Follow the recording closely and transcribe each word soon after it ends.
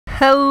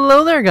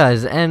Hello there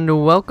guys,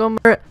 and welcome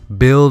to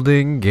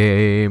building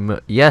game.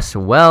 Yes,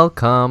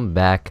 welcome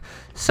back.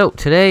 So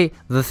today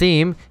the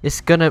theme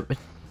is gonna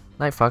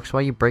Nightfoxx, why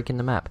are you breaking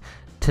the map?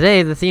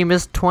 Today the theme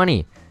is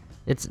 20.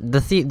 It's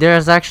the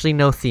there's actually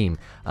no theme.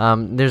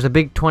 There's a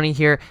big 20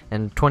 here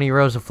and 20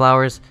 rows of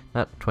flowers.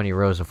 Not 20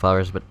 rows of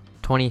flowers, but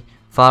 20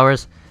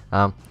 flowers.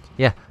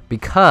 Yeah,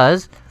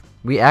 because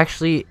we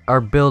actually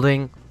are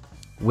building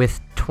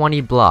with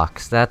 20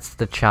 blocks. That's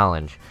the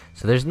challenge.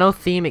 So there's no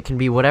theme, it can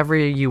be whatever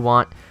you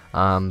want,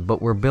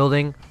 but we're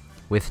building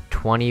with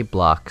 20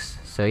 blocks.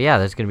 So yeah,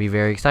 that's going to be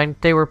very exciting.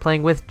 Today we're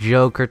playing with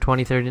Joker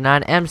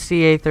 2039,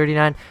 MCA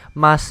 39,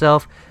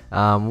 myself,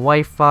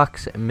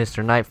 Nightfoxx,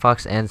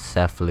 Mr.Nightfoxx, and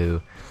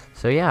Cephalo.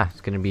 So yeah,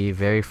 it's going to be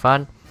very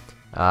fun.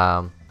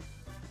 And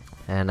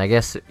I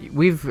guess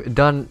we've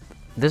done,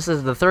 this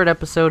is the third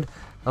episode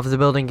of the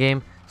building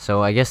game,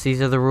 so I guess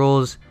these are the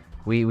rules.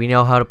 We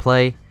know how to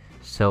play,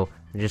 so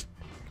I'm just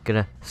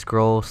gonna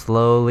scroll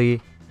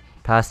slowly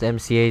past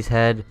MCA's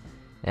head,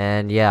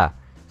 and yeah,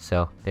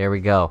 so there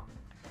we go.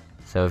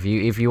 So if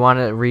you want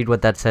to read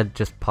what that said,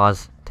 just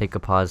pause, take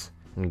a pause,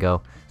 and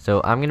go.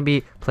 So I'm gonna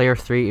be player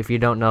 3. If you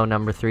don't know,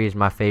 number 3 is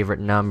my favorite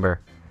number.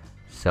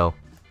 So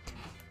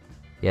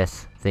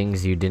yes,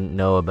 things you didn't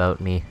know about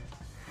me.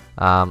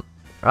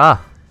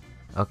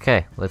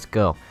 Okay, let's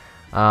go.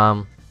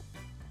 I'm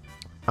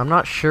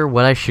not sure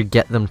what I should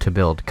get them to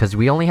build, because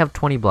we only have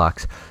 20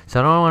 blocks, so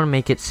I don't want to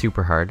make it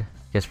super hard.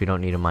 Guess we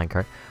don't need a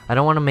minecart. I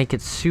don't want to make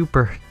it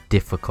super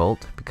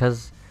difficult,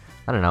 because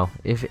I don't know,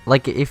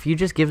 if you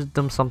just give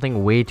them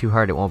something way too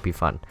hard, it won't be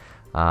fun.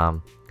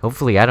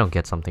 Hopefully I don't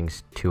get something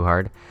too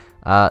hard.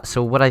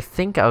 So what I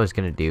think I was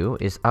gonna do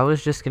is I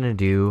was just gonna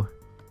do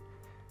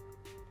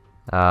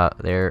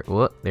there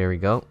we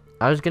go.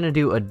 I was gonna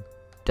do a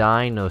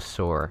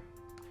dinosaur,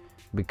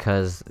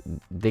 because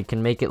they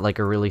can make it like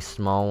a really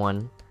small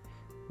one,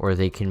 or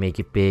they can make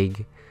it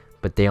big,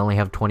 but they only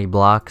have 20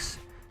 blocks.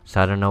 So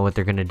I don't know what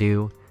they're gonna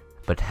do,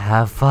 but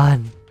have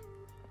fun.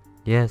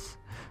 Yes.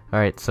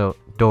 Alright, so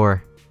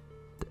door.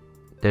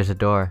 There's a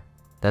door.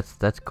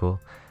 That's cool.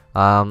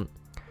 Round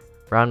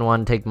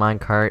 1, take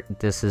minecart.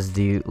 This is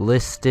the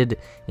listed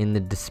in the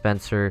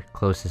dispenser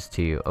closest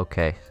to you.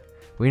 Okay.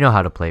 We know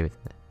how to play with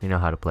it. We know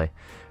how to play.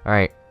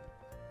 Alright.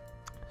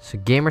 So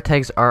gamer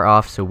tags are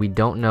off, so we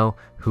don't know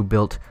who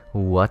built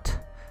what,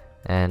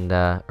 and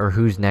or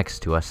who's next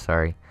to us,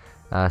 sorry.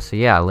 So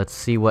yeah, let's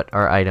see what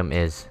our item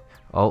is.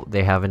 Oh,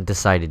 they haven't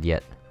decided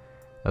yet.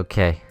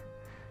 Okay.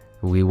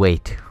 We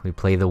wait. We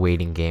play the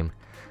waiting game.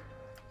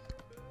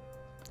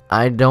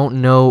 I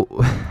don't know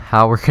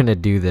how we're gonna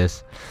do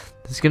this.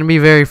 This is gonna be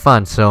very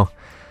fun, so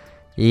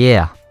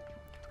yeah.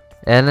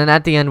 And then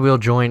at the end we'll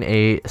join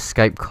a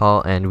Skype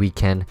call and we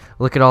can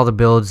look at all the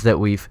builds that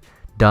we've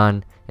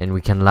done and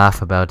we can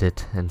laugh about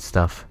it and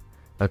stuff.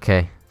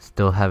 Okay,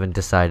 still haven't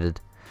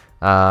decided.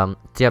 So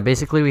yeah,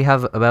 basically we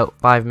have about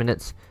 5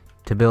 minutes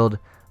to build.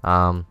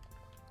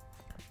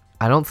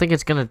 I don't think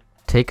it's gonna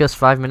take us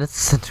 5 minutes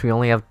since we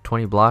only have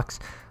 20 blocks.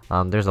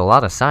 There's a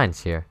lot of signs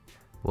here.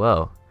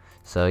 Whoa.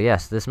 So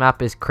yes, this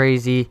map is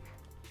crazy.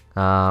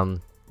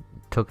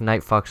 Took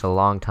Nightfoxx a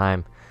long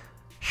time.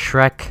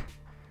 Shrek.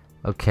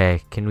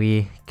 Okay, can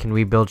we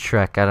build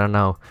Shrek? I don't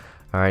know.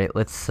 Alright,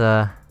 let's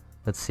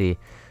see.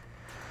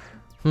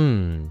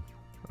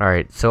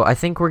 Alright, so I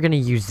think we're gonna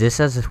use this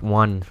as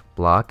one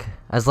block,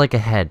 as like a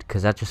head,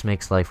 because that just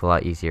makes life a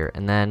lot easier.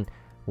 And then,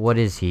 what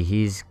is he?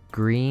 He's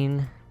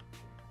green.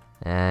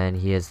 And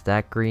he has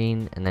that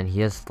green, and then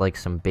he has like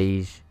some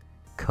beige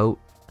coat,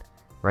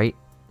 right?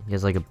 He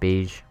has like a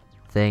beige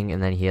thing,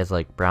 and then he has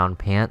like brown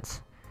pants.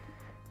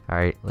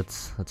 Alright,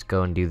 let's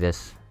go and do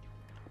this.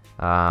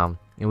 And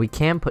we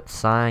can put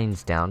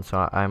signs down,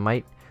 so I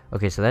might...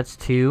 Okay, so that's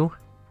 2.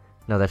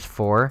 No, that's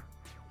 4,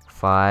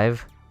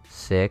 5,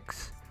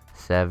 6,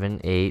 7,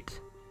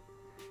 8,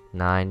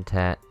 9,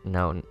 10.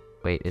 No,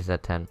 wait, is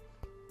that 10?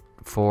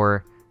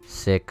 4,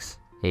 6,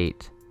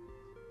 8.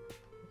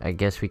 I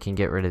guess we can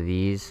get rid of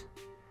these.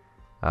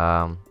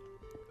 Okay,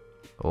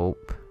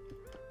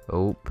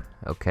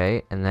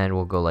 and then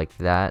we'll go like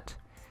that.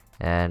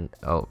 And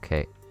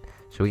okay,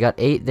 so we got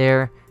 8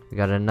 there. We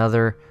got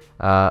another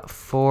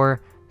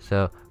 4.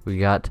 So we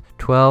got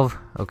 12.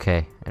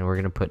 Okay, and we're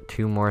gonna put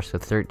 2 more, so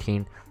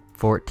 13,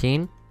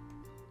 14.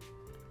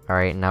 All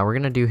right, now we're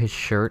gonna do his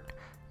shirt.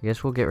 I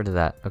guess we'll get rid of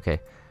that. Okay,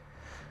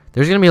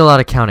 there's gonna be a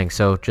lot of counting,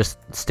 so just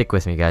stick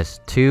with me,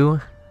 guys.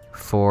 2,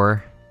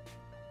 4,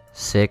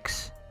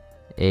 6.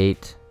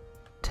 8,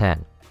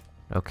 10.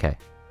 Okay.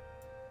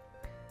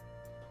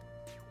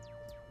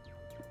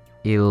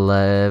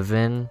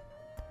 11,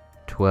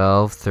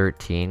 12,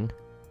 13,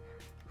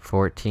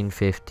 14,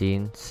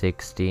 15,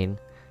 16,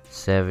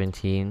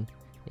 17,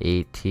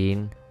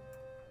 18.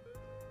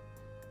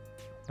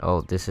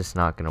 Oh, this is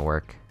not gonna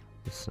work.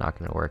 This is not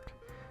gonna work.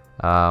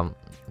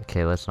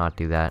 Okay, let's not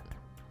do that.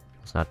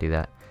 Let's not do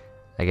that.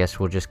 I guess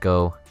we'll just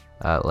go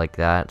like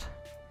that,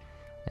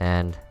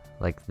 and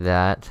like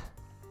that.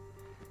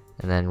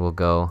 And then we'll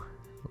go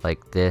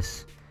like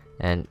this,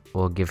 and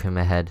we'll give him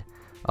a head.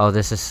 Oh,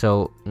 this is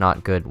so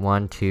not good.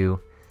 1, 2,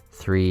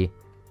 3,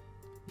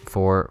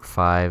 4,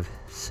 5,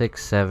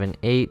 6, 7,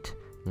 8,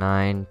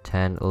 9,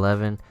 10,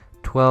 11,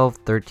 12,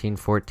 13,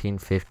 14,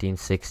 15,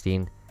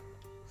 16,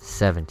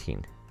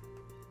 17.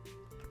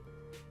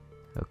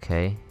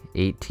 Okay,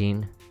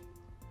 18,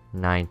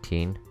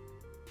 19.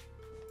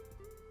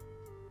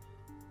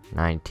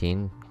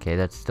 19. Okay,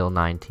 that's still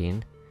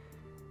 19.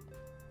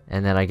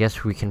 And then I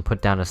guess we can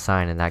put down a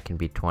sign and that can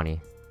be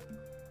 20.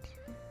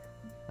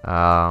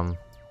 So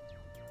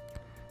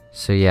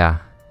yeah.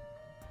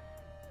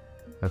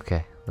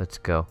 Okay, let's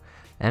go.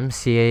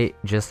 MCA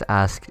just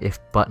asked if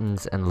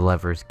buttons and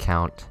levers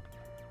count.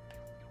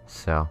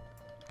 So,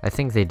 I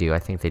think they do. I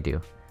think they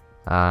do.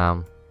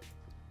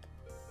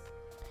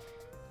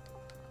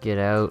 Get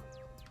out.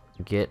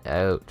 Get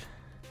out.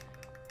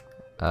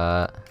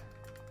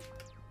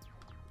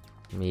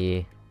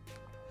 Me.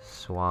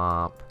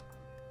 Swamp.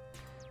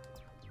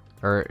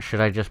 Or should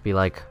I just be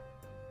like,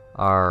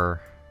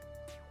 R.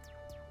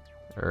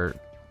 Or,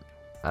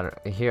 I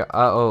don't, here,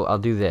 oh, I'll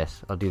do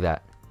this. I'll do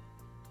that.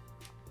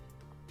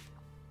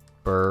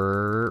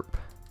 Burp.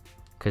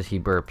 Because he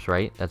burps,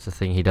 right? That's the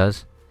thing he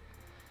does.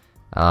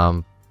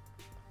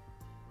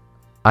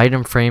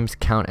 Item frames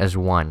count as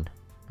 1.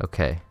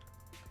 Okay.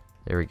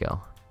 There we go.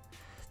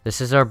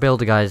 This is our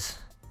build, guys.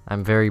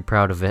 I'm very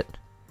proud of it.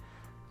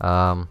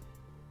 What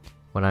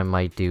I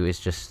might do is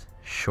just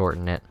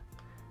shorten it.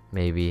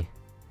 Maybe.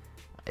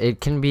 It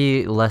can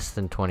be less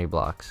than 20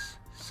 blocks.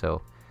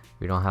 So,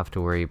 we don't have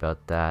to worry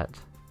about that.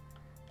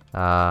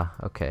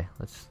 Okay.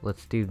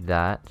 Let's do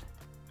that.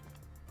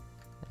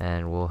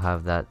 And we'll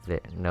have that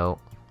there. No.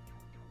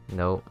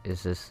 No,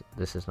 this is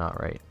not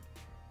right.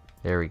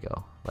 There we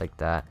go. Like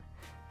that.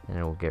 And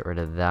then we'll get rid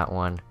of that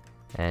one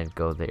and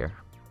go there.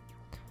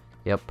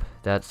 Yep,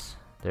 there's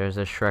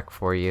a Shrek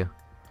for you.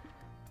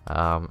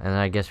 And then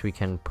I guess we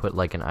can put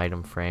like an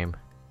item frame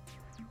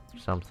or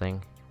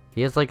something.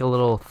 He has like a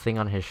little thing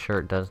on his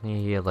shirt, doesn't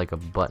he? He has like a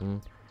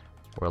button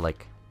or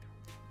like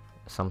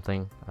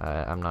something.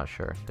 I'm not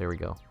sure. There we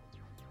go.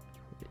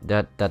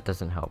 That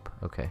doesn't help.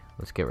 Okay,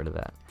 let's get rid of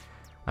that.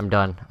 I'm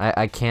done.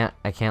 I can't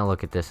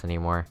look at this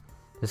anymore.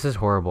 This is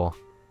horrible.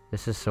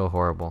 This is so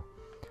horrible.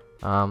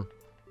 I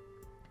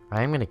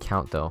am gonna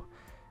count though.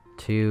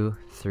 2,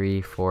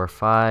 3, 4,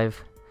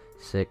 5,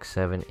 6,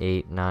 7,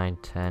 8, 9,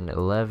 10,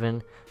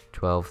 11,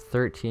 12,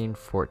 13,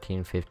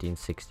 14, 15,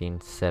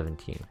 16,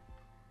 17.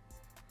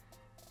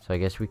 So I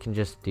guess we can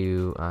just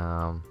do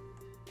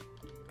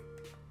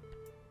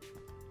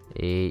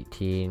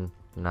 18,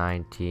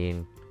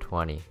 19,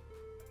 20.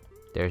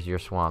 There's your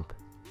swamp.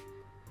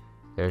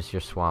 There's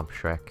your swamp,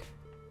 Shrek.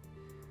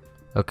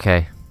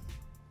 Okay.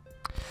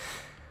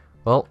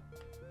 Well,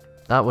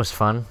 that was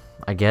fun,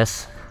 I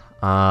guess.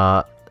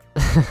 I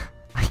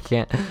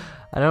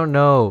don't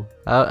know.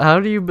 How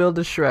do you build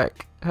a Shrek?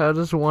 How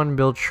does one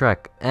build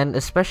Shrek? And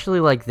especially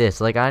like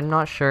this. Like, I'm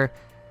not sure.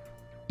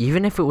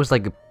 Even if it was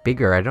like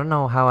bigger, I don't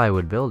know how I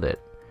would build it.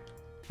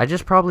 I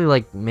just probably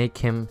like make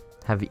him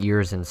have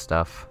ears and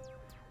stuff.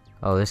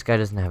 Oh, this guy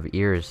doesn't have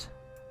ears.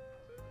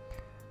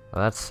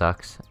 Well, that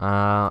sucks.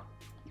 I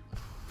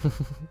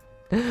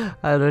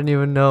don't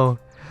even know.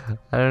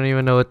 I don't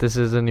even know what this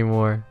is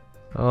anymore.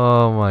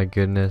 Oh my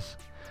goodness.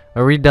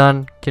 Are we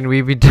done? Can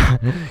we be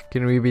done?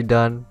 Can we be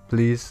done?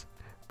 Please?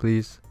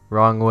 Please?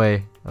 Wrong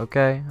way.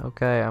 Okay,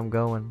 okay, I'm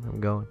going.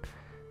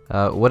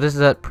 What does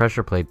that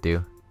pressure plate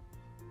do?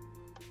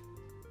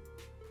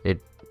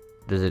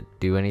 Does it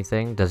do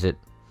anything? Does it?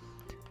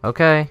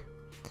 Okay.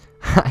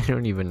 I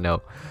don't even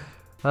know.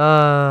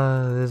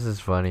 This is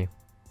funny.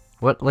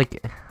 What,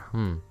 like,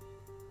 1,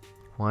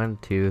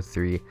 2,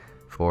 3,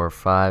 4,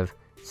 5,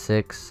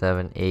 6,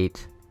 7,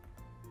 8,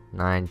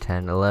 9,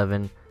 10,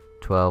 11,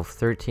 12,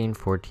 13,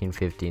 14,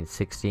 15,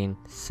 16,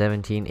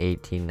 17,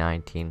 18,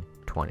 19,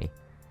 20.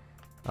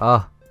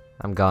 Oh,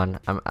 I'm gone.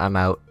 I'm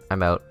out.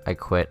 I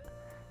quit.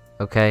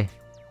 Okay.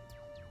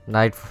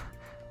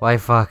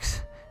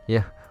 Nightfoxx.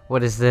 Yeah.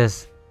 What is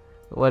this?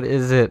 What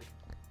is it?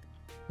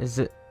 Is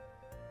it?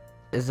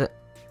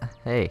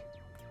 Hey.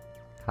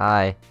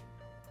 Hi.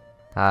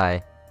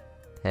 Hi.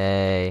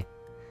 Hey.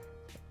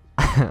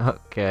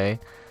 Okay.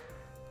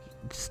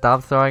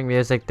 Stop throwing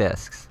music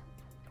discs.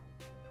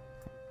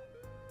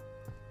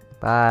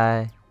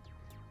 Bye.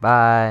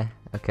 Bye.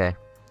 Okay.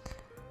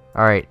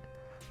 Alright.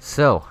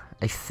 So,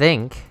 I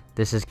think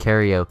this is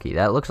karaoke.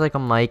 That looks like a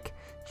mic.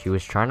 She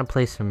was trying to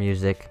play some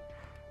music.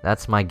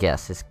 That's my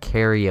guess. It's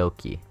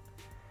karaoke.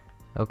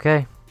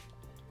 Okay.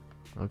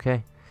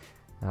 Okay.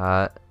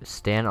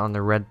 Stand on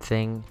the red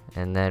thing,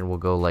 and then we'll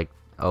go like...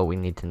 Oh, we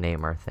need to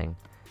name our thing.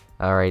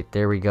 Alright,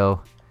 there we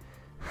go.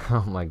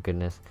 Oh my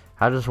goodness.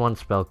 How does one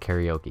spell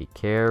karaoke?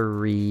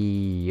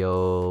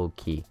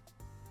 Karaoke.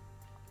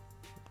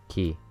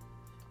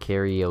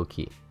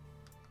 Karaoke.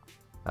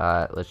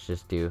 Let's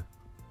just do...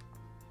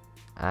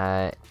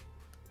 I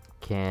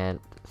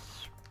can't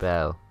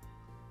spell.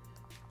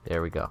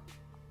 There we go.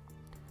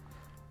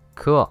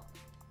 Cool.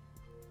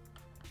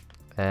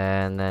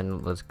 And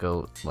then let's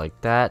go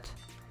like that.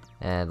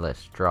 And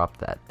let's drop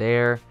that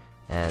there.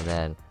 And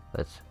then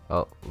let's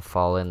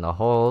fall in the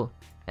hole.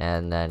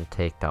 and then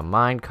take the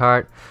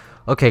minecart.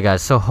 Okay,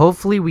 guys, so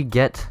hopefully we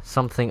get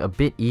something a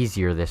bit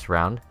easier this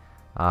round.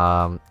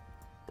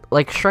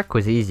 Like Shrek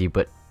was easy,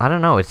 but I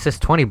don't know, it's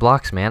just 20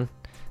 blocks, man.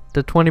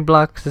 The 20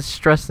 blocks is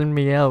stressing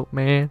me out,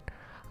 man.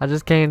 I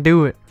just can't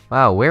do it.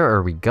 Wow, where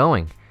are we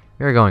going?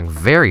 We're going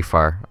very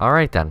far.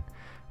 Alright then.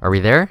 Are we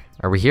there?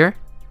 Are we here?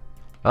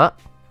 What?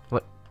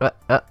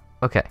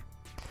 Okay.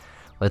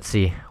 Let's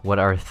see what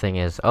our thing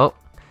is. Oh,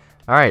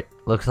 alright.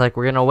 Looks like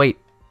we're gonna wait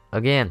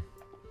again.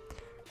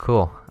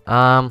 Cool.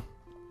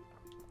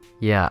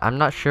 Yeah, I'm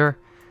not sure.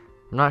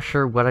 I'm not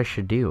sure what I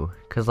should do.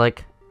 Cause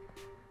like,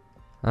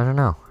 I don't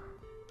know.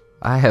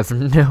 I have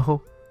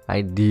no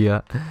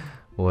idea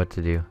what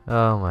to do.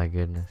 Oh my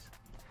goodness.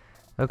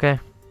 Okay.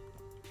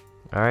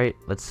 Alright,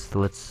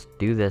 let's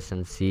do this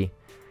and see.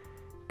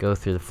 Go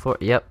through the floor.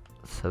 Yep.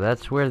 So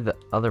that's where the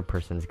other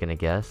person's gonna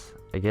guess.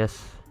 I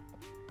guess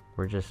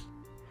we're just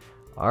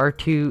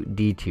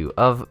R2D2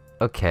 of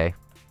okay.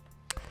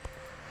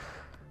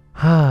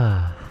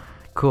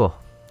 Cool.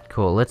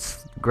 Cool.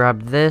 Let's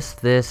grab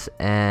this,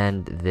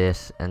 and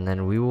this, and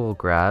then we will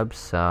grab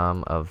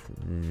some of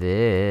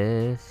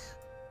this,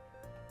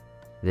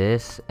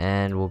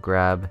 and we'll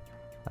grab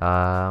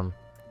an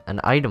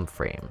item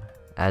frame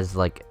as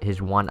like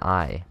his one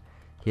eye.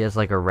 He has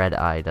like a red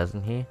eye,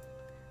 doesn't he?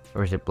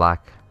 Or is it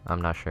black?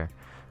 I'm not sure.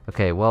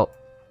 Okay, well,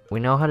 we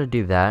know how to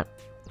do that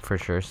for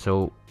sure.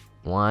 So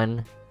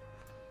 1,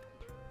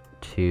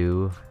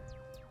 2,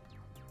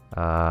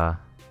 if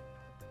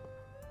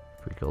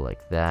we go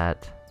like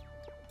that.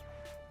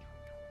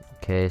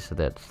 Okay, so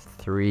that's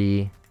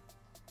 3,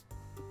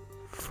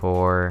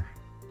 4,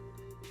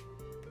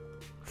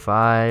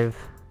 5,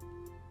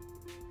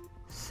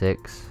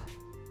 6,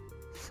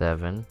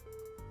 7,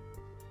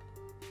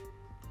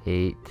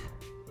 8,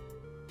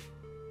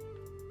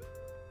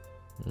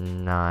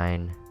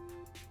 9.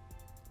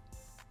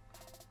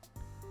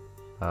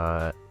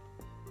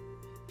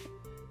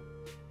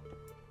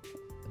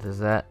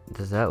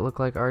 Does that look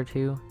like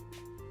R2?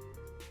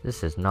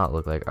 This does not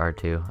look like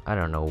R2. I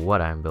don't know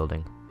what I'm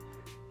building.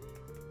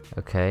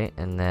 Okay,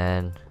 and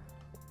then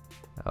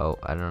oh,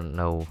 I don't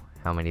know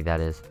how many that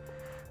is.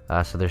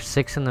 So there's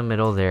 6 in the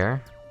middle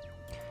there.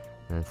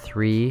 And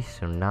 3,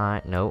 so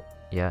 9, nope,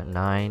 yeah,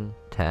 9,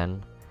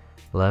 10,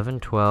 11,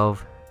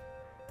 12,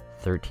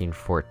 13,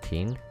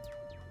 14,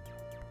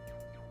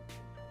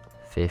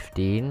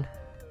 15,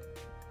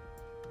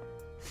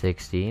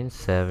 16,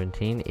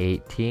 17,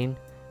 18,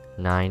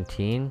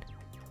 19,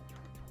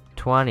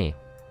 20.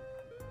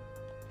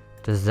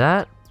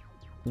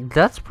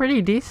 That's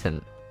pretty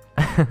decent.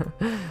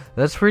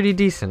 That's pretty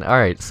decent.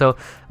 Alright, so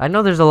I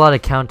know there's a lot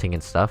of counting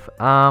and stuff.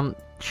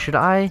 Should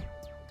I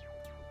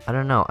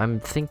don't know. I'm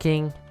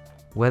thinking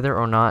whether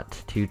or not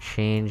to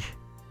change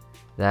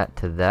that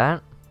to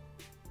that.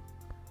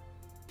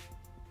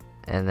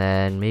 And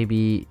then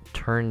maybe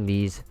turn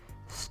these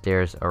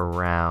stairs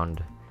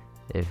around.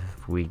 If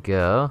we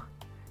go,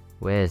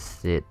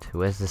 where's it?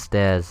 Where's the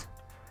stairs?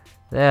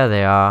 There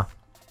they are.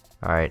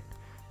 Alright,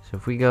 so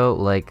if we go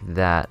like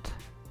that,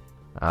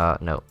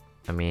 no,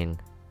 I mean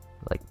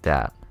like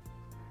that.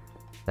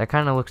 That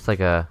kind of looks like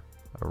a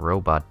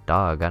robot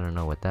dog. I don't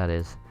know what that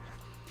is.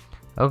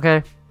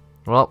 Okay,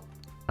 well,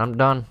 I'm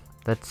done.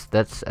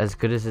 That's as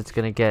good as it's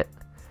gonna get.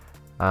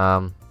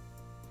 I'm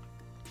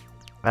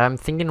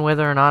thinking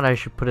whether or not I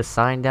should put a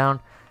sign down,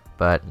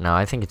 but no,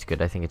 I think it's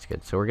good. I think it's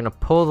good. So we're gonna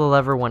pull the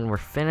lever when we're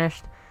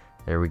finished.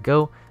 There we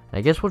go. And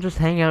I guess we'll just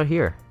hang out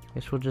here.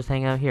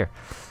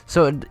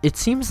 So it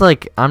seems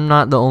like I'm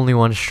not the only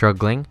one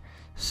struggling.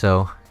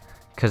 So,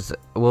 cause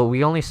well,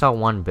 we only saw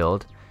one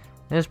build.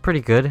 It was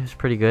pretty good.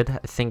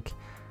 I think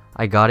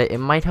I got it. It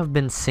might have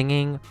been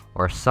singing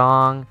or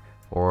song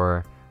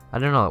or I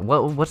don't know.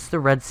 What's the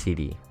red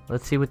CD?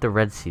 Let's see what the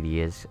red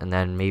CD is, and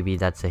then maybe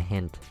that's a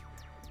hint.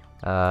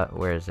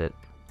 Where is it?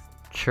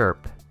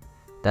 Chirp.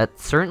 That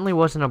certainly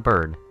wasn't a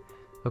bird.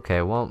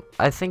 Okay, well,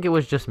 I think it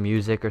was just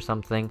music or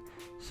something.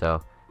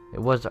 So, it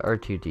was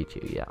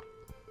R2D2, yeah.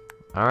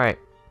 Alright.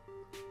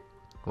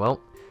 Well,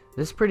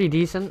 this is pretty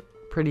decent,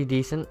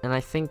 and I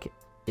think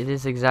it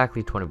is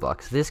exactly 20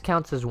 blocks. This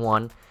counts as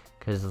 1,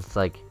 because it's,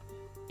 like,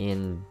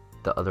 in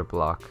the other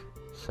block.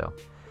 So,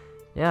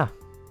 yeah.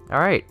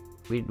 Alright.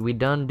 We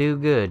done do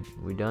good.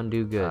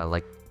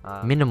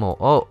 Minimal.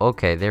 Oh,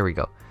 okay, there we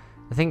go.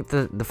 I think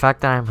the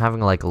fact that I'm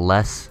having, like,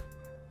 less,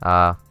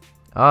 oh.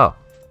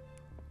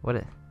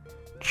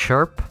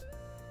 Chirp?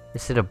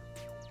 Is it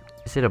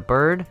a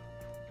bird?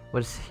 What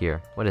is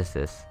here? What is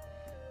this?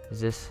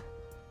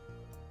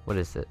 What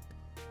is it?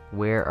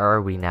 Where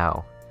are we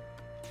now?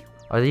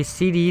 Are these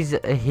CDs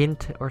a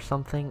hint or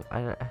something?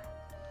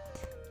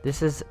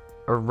 This is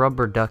a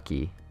rubber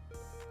ducky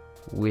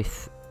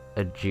with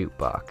a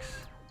jukebox.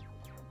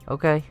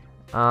 Okay.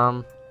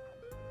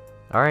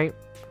 Alright.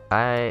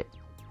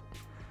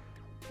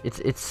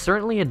 It's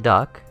certainly a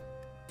duck.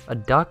 A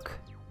duck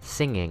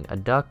singing. A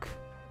duck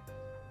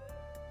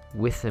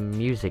with a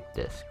music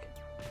disc.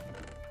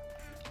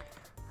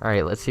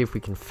 Alright, let's see if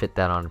we can fit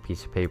that on a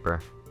piece of paper.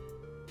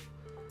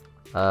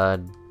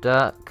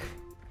 Duck.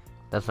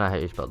 That's not how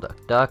you spell duck.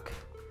 Duck.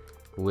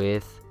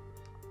 with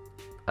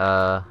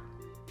a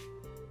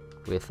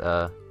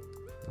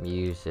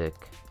music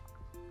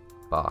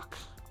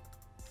box.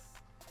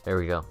 There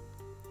we go.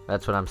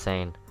 That's what I'm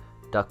saying.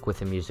 Duck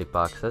with a music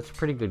box. That's a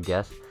pretty good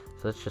guess.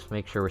 So let's just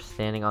make sure we're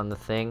standing on the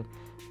thing,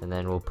 and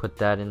then we'll put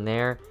that in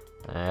there.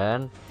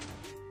 And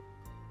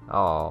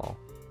oh,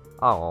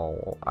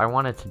 I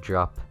want it to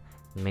drop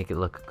and make it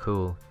look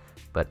cool,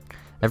 but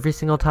every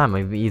single time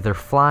I'm either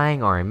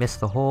flying or I miss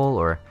the hole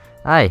or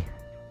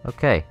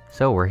okay,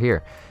 so we're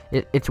here.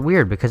 It's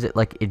weird because it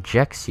like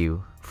ejects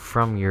you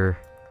from your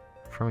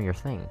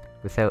thing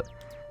without.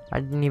 I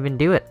didn't even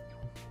do it.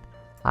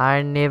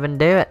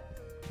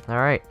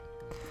 Alright.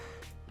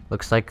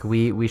 Looks like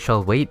we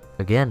shall wait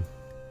again.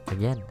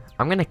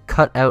 I'm gonna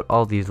cut out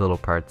all these little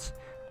parts,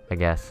 I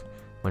guess,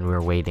 when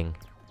we're waiting,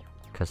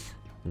 because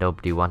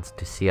nobody wants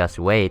to see us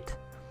wait.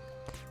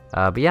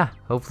 But yeah,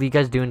 hopefully you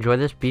guys do enjoy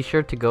this. Be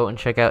sure to go and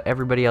check out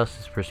everybody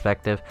else's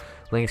perspective.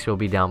 Links will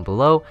be down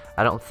below.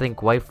 I don't think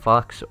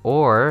Nightfoxx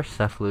or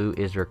Cephalou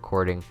is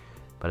recording,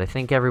 but I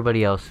think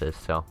everybody else is.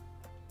 So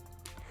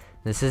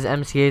this is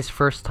MCA's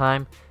first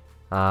time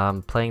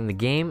playing the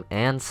game,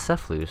 and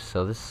Cephalou,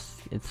 so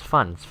it's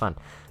fun.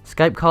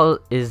 Skype call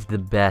is the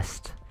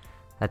best.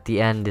 At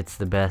the end, it's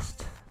the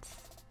best.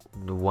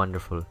 It's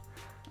wonderful.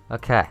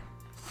 Okay,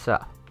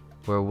 so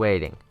we're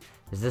waiting.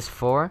 Is this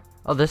 4?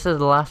 Oh, this is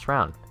the last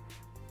round.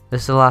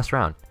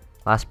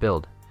 Last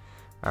build.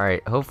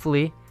 Alright,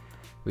 hopefully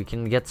we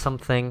can get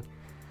something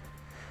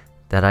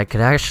that I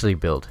could actually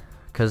build.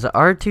 Because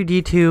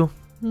R2-D2,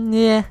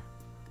 yeah,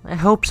 I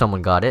hope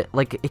someone got it.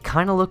 Like, it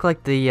kind of looked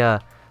like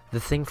the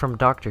thing from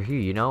Doctor Who,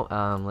 you know?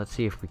 Let's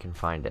see if we can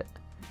find it.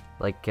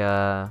 Like,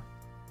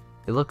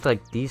 it looked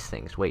like these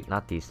things. Wait,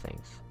 not these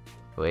things.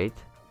 Wait.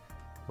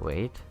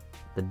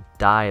 The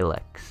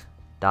Daleks.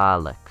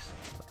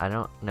 I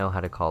don't know how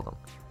to call them.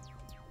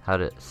 How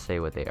to say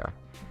what they are.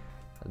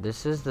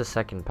 This is the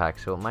second pack,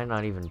 so it might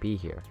not even be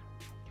here.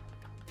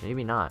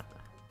 Maybe not.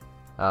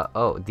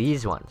 Oh,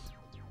 these ones.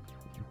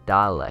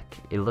 Dalek.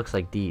 It looks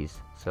like these.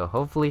 So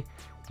hopefully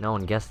no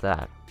one guessed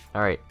that.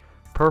 Alright.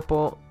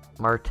 Purple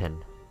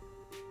Martin.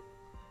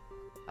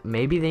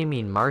 Maybe they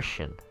mean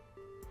Martian.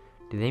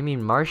 Do they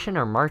mean Martian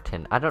or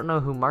Martin? I don't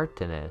know who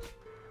Martin is.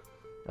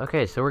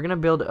 Okay, so we're gonna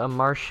build a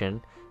Martian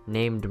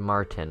named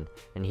Martin,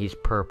 and he's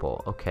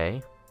purple.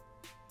 Okay.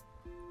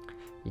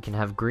 You can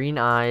have green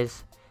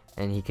eyes,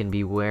 and he can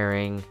be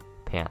wearing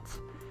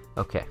pants.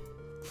 Okay,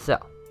 so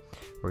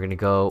we're gonna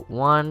go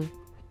 1,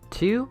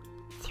 2,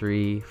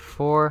 3,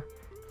 4,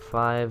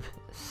 5,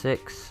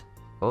 6,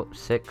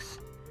 6,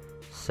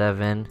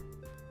 7,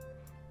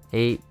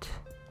 8,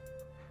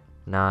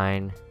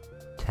 9,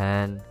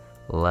 10,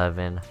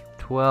 11,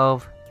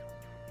 12,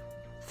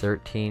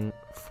 13,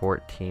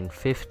 14,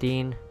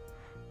 15,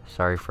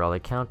 sorry for all the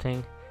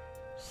counting,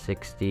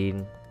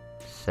 16,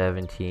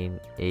 17,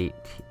 18,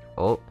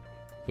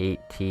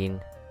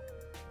 18,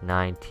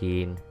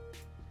 19,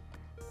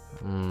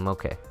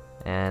 okay,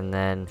 and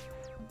then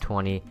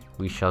 20,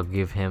 we shall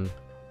give him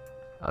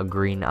a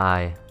green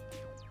eye.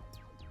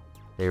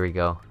 There we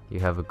go, you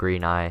have a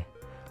green eye.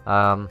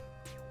 I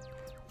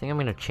think I'm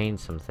gonna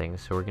change some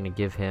things, so we're gonna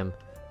give him,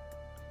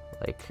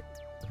 like,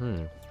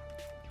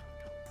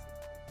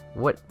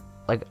 what,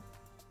 like,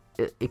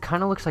 it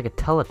kind of looks like a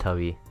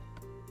Teletubby.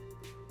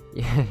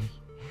 Yeah,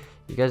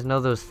 you guys know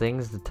those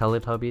things, the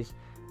Teletubbies?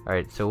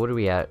 Alright, so what are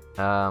we at?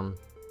 1,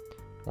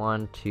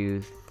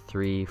 2,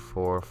 3,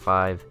 4,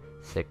 5,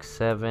 6,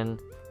 7,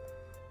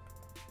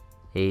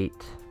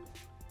 8,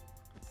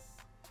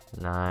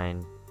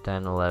 9,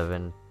 10,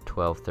 11,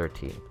 12,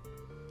 13.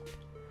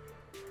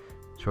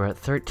 So we're at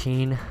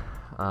 13.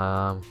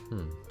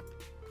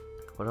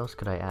 What else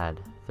could I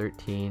add?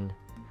 13.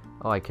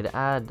 Oh, I could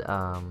add,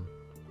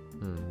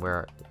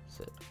 where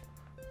is it?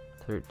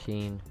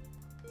 13,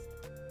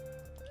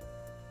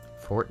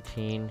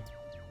 14,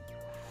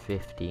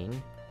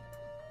 15,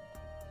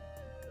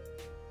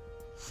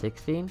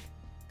 16.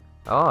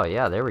 Oh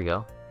yeah, there we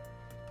go.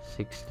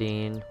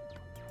 16.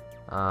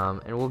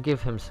 And we'll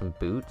give him some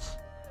boots,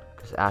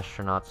 because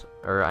astronauts,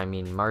 or I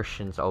mean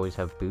Martians, always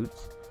have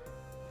boots.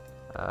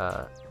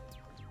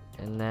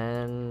 And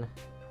then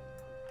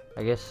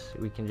I guess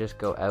we can just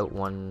go out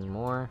one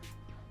more.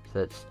 So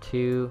that's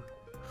 2,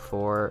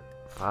 4,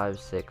 5,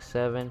 6,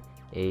 7,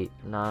 8,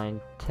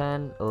 9,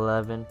 10,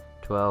 11,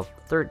 12,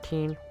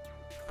 13,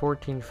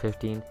 14,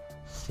 15,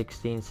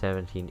 16,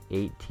 17,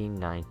 18,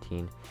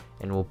 19,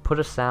 and we'll put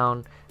a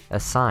sign,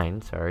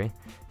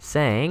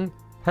 saying,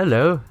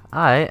 "Hello,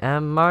 I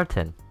am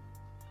Martin."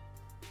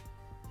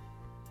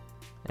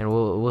 And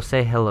we'll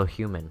say, "Hello,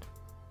 human."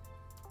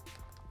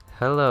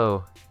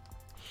 Hello,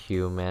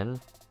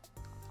 human.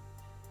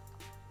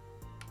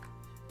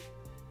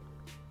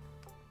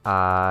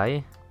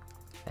 I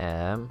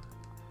am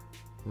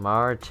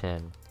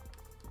Martin.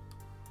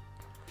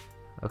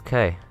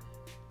 Okay.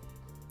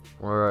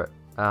 We're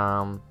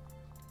I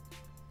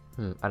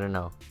don't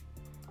know.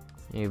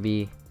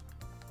 Maybe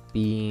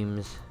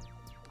beams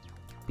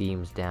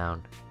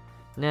down.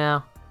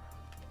 Now,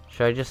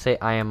 should I just say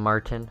I am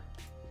Martin?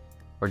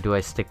 Or do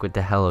I stick with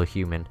the hello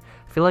human?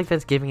 I feel like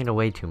that's giving it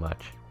away too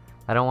much.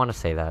 I don't want to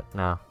say that.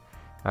 No.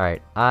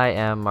 Alright, I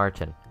am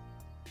Martin.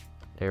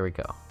 There we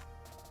go.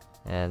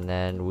 And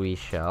then we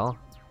shall...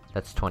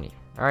 That's 20.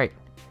 Alright.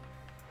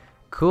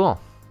 Cool.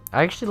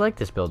 I actually like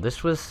this build.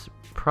 This was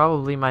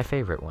probably my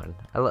favorite one.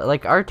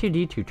 Like,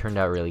 R2-D2 turned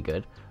out really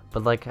good.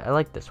 But, like, I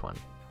like this one.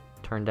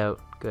 Turned out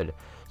good.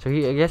 So,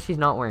 I guess he's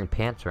not wearing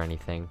pants or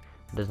anything.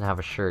 He doesn't have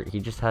a shirt. He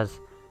just has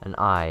an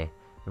eye.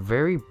 A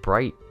very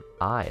bright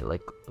eye.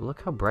 Like,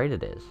 look how bright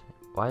it is.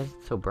 Why is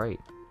it so bright?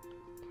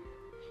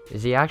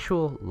 Is the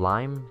actual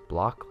lime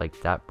block, like,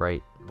 that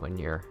bright when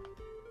you're...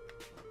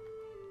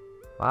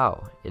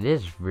 Wow, it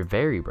is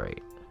very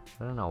bright.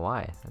 I don't know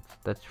why.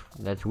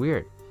 That's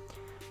weird.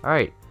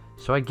 Alright,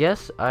 so I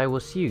guess I will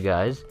see you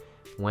guys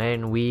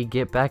when we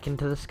get back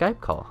into the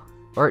Skype call.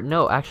 Or,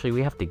 no, actually,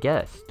 we have to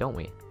guess, don't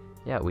we?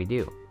 Yeah, we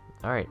do.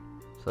 Alright,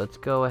 so let's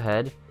go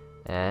ahead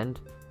and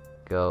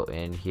go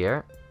in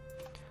here.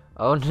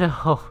 Oh,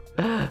 no.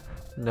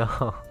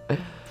 No.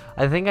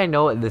 I think I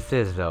know what this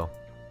is, though.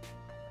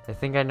 I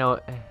think I know...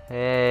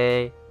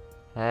 Hey.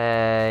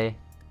 Hey.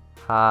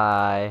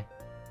 Hi.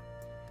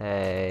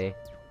 Hey.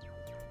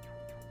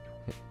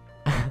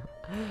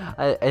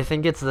 I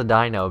think it's the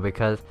dino,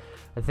 because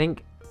I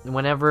think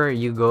whenever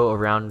you go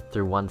around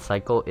through one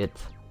cycle,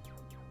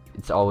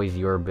 it's always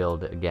your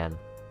build again.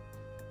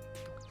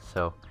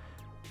 So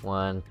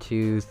 1,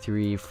 2,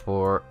 3,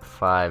 4,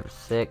 5,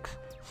 6,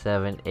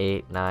 7,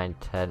 8, 9,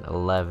 10,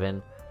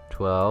 11,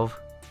 12,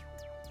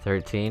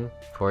 13,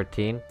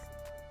 14,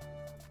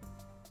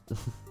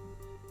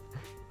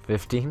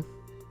 15,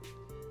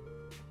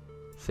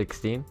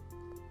 16,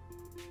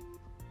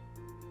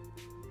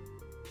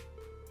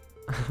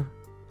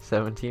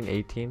 17,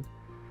 18,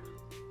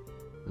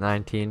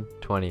 19,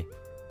 20.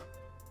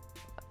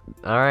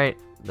 Alright,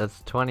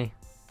 that's 20.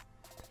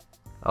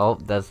 Oh,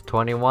 that's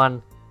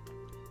 21.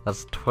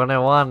 That's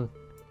 21.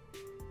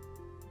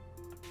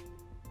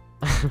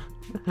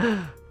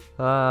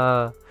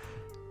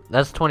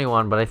 That's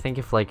 21, but I think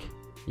if like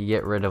you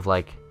get rid of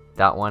like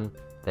that one,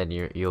 then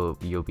you'll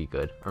be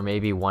good. Or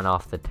maybe one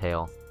off the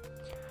tail.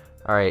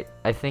 Alright,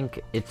 I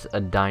think it's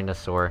a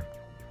dinosaur.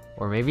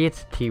 Or maybe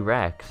it's a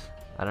T-Rex.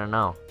 I don't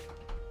know.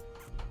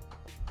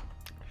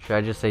 Should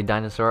I just say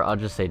dinosaur? I'll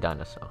just say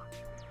dinosaur.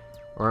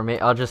 Or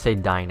I'll just say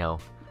dino.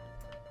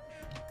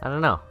 I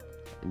don't know.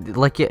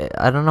 Like,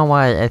 I don't know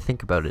why I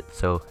think about it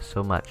so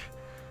much.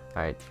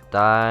 Alright,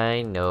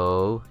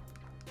 dinosaur.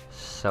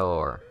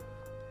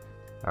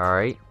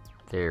 Alright,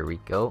 there we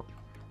go.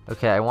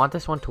 Okay, I want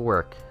this one to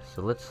work.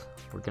 So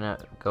we're gonna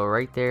go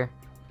right there.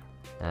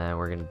 And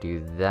we're gonna do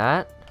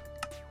that.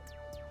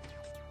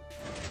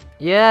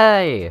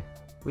 Yay!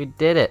 We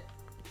did it.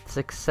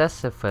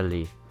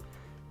 Successfully.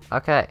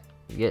 Okay,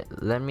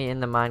 let me in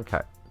the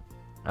minecart.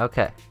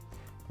 Okay,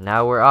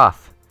 now we're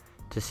off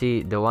to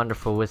see the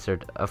wonderful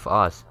Wizard of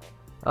Oz.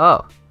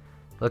 Oh,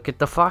 look at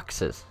the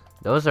foxes.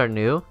 Those are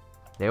new.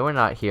 They were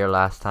not here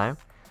last time.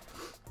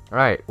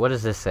 Alright, what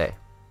does this say?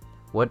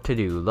 What to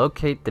do?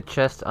 Locate the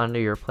chest under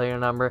your player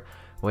number.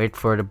 Wait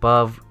for it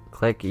above.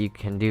 Click. You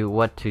can do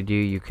what to do.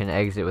 You can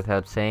exit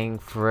without saying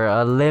for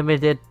a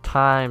limited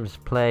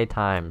play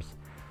times.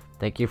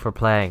 Thank you for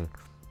playing.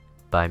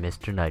 By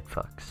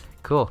Mr.Nightfoxx.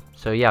 Cool.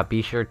 So yeah,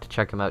 be sure to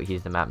check him out.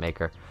 He's the map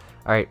maker.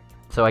 Alright,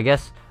 so I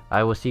guess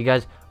I will see you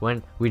guys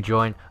when we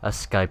join a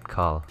Skype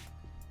call.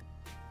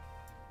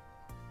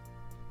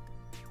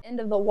 End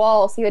of the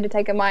wall, so you had to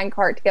take a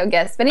minecart to go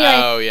guess. But anyway,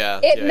 oh,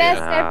 yeah. it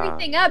messed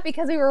everything up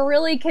because we were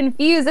really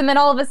confused, and then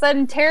all of a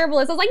sudden,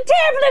 Terribilis, I was like,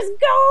 Terribilis,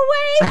 go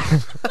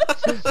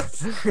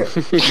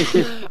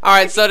away!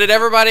 Alright, so did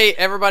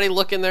everybody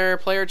look in their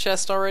player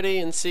chest already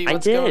and see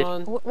what's going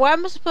on? Where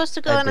am I supposed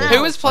to go now?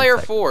 Who is player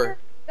 4?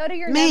 Go to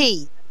your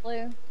Me.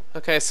 Blue.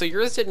 Okay, so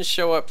yours didn't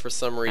show up for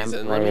some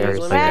reason.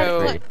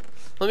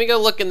 Let me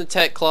go look in the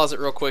tech closet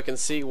real quick and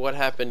see what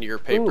happened to your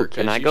paper. Ooh,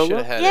 can I go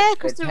look? Yeah,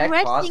 because the red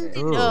thing closet.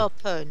 didn't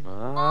open.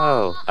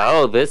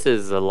 Oh, this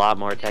is a lot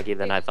more techy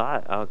than I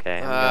thought.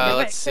 Okay.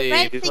 Let's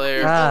see.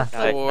 Player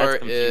 4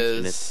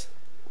 is...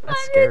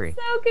 That's scary. I'm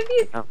so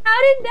confused. Oh.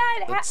 How did that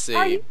happen? Let's see.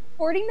 Are you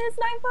recording this,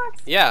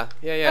 Nightfoxx? Yeah.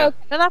 Okay.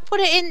 Shall I put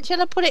it in? Shall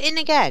I put it in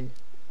again?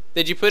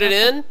 Did you put it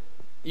in?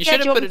 You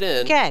should have put it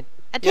in. Again.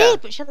 I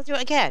did, but shall I do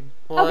it again?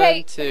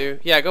 1, 2.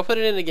 Yeah, go put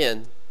it in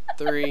again.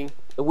 3.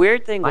 The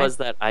weird thing was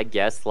that I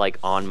guessed like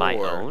on my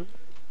 4. own.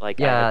 Like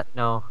Yeah,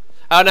 no.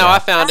 Oh no, Yeah. I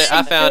found it.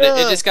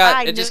 It just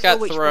got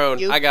which one thrown.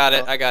 you I got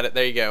it.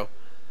 There you go.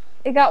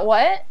 It got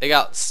what? It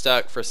got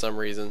stuck for some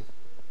reason.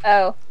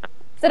 Oh.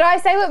 So do I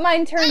say what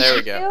mine turned There we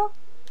into? go.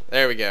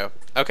 There we go.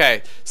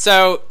 Okay,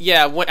 so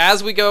yeah,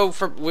 as we go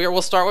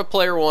we'll start with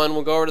player 1.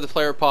 We'll go over to the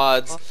player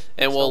pods,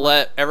 and we'll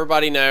let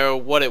everybody know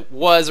what it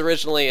was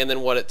originally, and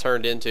then what it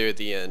turned into at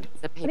the end.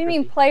 What do you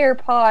mean player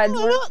pods?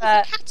 Oh, What's look,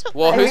 that? there's a cat up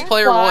Well, there. who's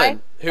player Fly?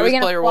 1? Who Are we is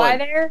gonna player fly 1?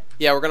 there?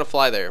 Yeah, we're gonna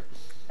fly there.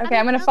 Okay,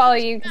 I'm gonna follow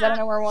you because I don't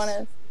know where one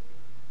is.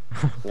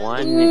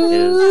 one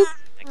is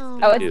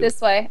Oh, it's this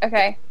way.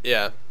 Okay.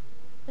 Yeah.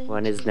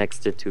 one is next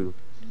to 2.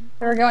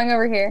 So we're going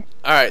over here.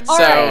 All right. All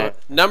So right.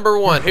 number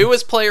 1, who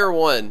was player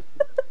 1?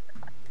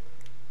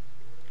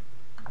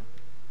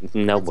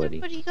 Nobody.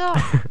 What do you got?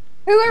 Who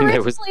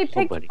There was originally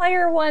nobody. picked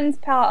player one's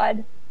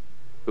pod?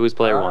 Who was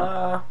player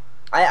one?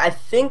 I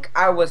think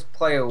I was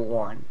player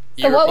one.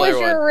 You So were what was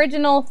player your one.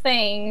 original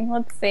thing?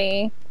 Let's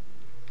see.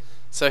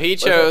 So he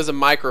chose a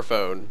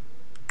microphone.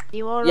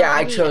 You all Yeah,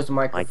 I right? chose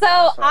Michael.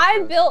 So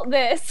I built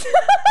this.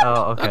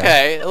 Oh, okay.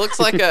 Okay, it looks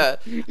like a.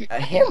 a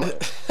hammer.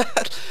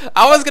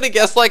 I was gonna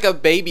guess like a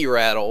baby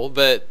rattle,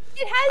 but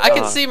It has I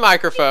can see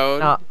microphone.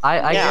 No,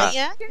 I Yeah.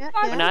 guess,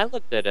 When I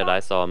looked at it, I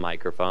saw a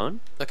microphone.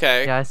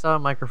 Okay. yeah, I saw a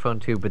microphone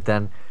too, but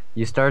then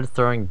you started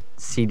throwing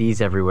CDs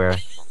everywhere,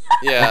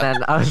 Yeah. and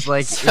then I was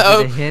like, is it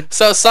So, a hint?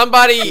 so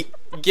somebody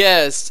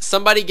guessed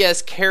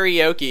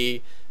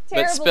karaoke,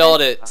 but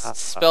Terribilis.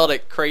 spelled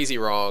it crazy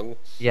wrong.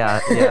 Yeah.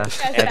 Yes,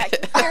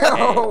 that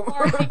Oh.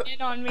 barging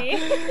in on me.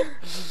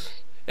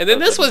 And then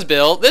this was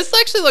built. This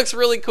actually looks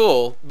really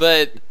cool,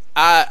 but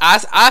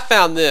I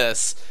found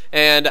this,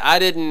 and I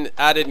didn't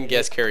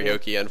guess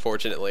karaoke,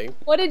 unfortunately.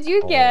 What did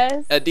you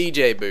guess? A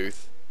DJ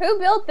booth. Who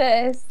built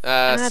this?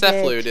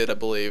 Seflu did, I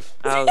believe.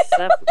 Oh,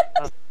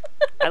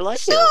 I like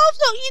So, it.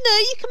 look, you know,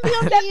 you can be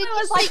on Definitely here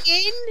was like-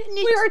 singing. And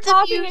We were it's the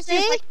talking and she was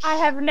music. like, I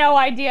have no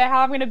idea how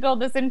I'm going to build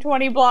this in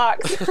 20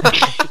 blocks.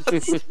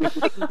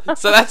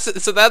 So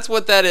that's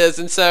what that is,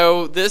 and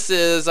so this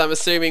is, I'm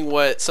assuming,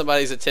 what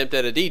somebody's attempt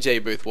at a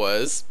DJ booth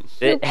was.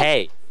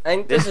 Hey, I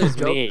think this is is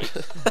joke. me.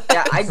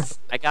 Yeah, I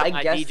got I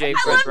my guess- DJ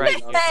I friend love right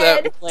this now.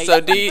 head.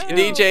 So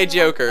DJ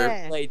Joker,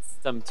 Yeah. Played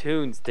some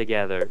tunes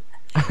together.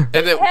 and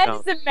then Head No,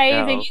 is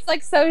amazing. no. He's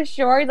like so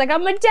short. He's like,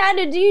 I'm a dad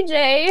a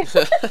DJ.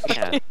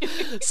 Yeah.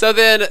 so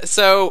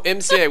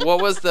MCA, what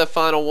was the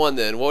final one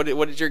then? What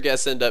did your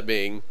guess end up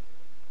being?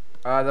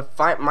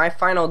 my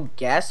final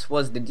guess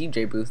was the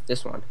DJ booth.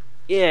 This one.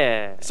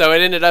 Yeah. So it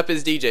ended up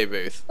as DJ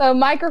booth. So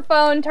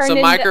microphone turned So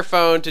into...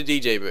 microphone to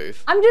DJ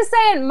booth. I'm just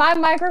saying, my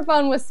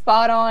microphone was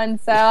spot on,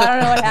 so I don't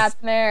know what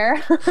happened there.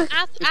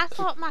 I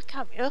thought my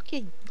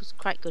karaoke was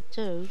quite good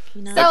too.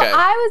 You know. So Okay.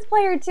 I was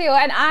player 2,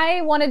 and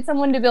I wanted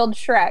someone to build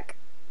Shrek.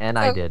 And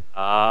I did.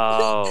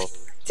 Oh.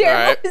 Terrible.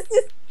 Alright. This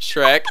is-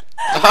 Shrek.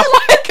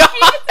 Oh my god!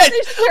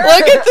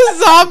 Look at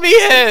the zombie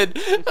head!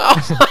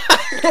 Oh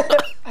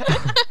my.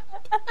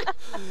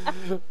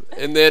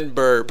 And then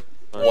burp.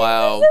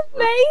 Wow.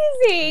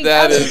 amazing.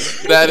 That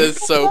is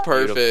so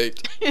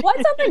perfect. What's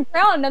on the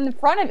ground on the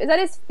front of it? Is that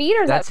his feet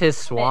or is That's that... his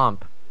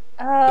swamp.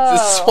 Oh.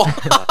 It's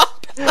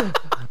a swamp.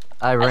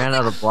 I ran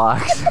out of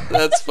blocks.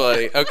 That's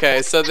funny.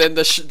 Okay, so then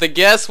the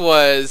guess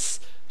was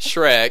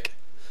Shrek.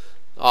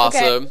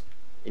 Awesome.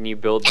 And you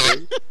build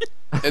them?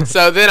 And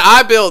so then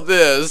I built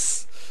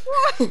this.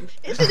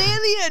 It's an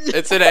alien.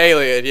 It's an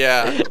alien,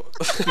 yeah.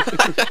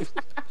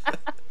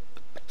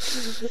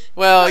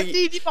 Well,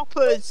 Didi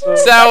boppers.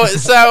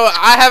 so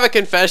I have a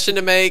confession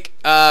to make.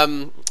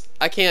 I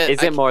can't.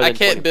 Is it more I than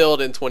can't 20?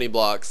 build in 20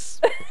 blocks.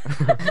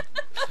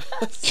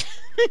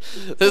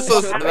 This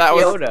was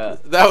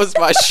that was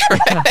my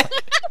Shrek.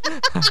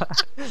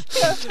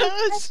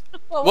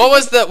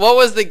 What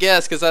was the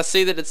guess? Because I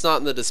see that it's not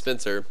in the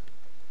dispenser.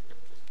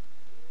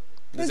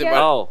 Is it Okay. my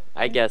Oh,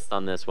 I guessed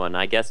on this one.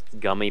 I guessed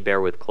gummy bear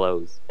with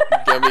clothes.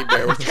 gummy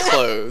bear with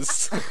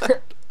clothes?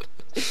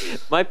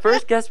 My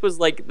first guess was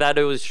like that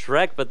it was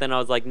Shrek, but then I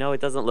was like, no,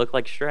 it doesn't look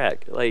like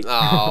Shrek. Like,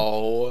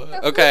 Oh,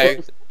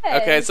 okay.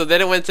 Okay, so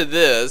then it went to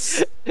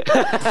this.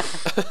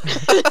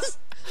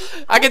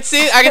 I could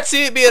see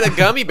it being a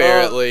gummy bear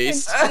at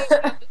least.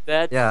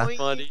 that's Yeah.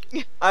 funny.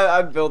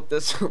 I built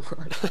this one.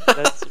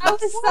 That's I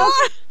was so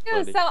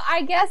confused. So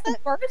I guess the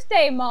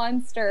birthday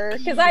monster,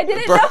 because I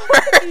didn't know.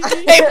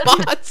 Birthday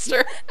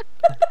monster.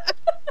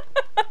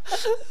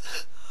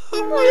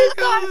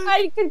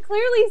 I could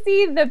clearly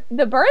see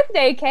the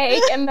birthday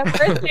cake and the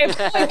birthday boy,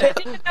 but I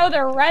didn't know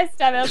the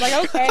rest of it. I was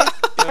like, okay,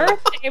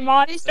 birthday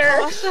monster.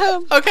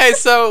 Awesome. Okay,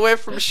 so it went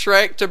from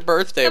Shrek to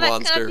birthday Can I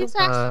monster. just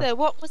ask though,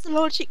 what was the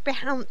logic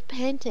behind the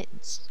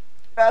paintings?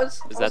 That's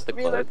Is supposed that the to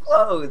be their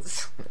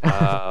clothes?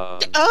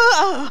 clothes.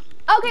 Oh,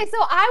 Okay, so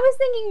I was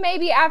thinking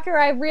maybe after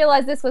I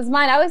realized this was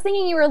mine, I was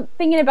thinking you were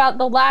thinking about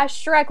the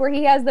last Shrek where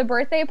he has the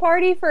birthday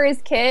party for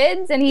his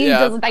kids and he's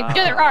Yeah. just like,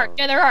 do their heart,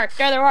 do their heart,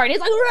 do their heart.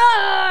 He's like,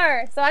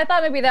 roar! So I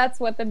thought maybe that's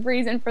what the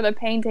reason for the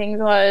paintings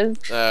was.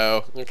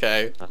 Oh,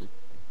 okay.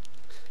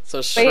 So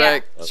But yeah.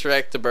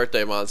 Shrek to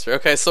birthday monster.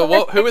 Okay,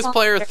 so who was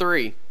player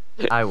 3?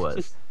 I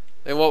was.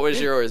 And what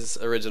was yours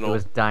It original?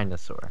 was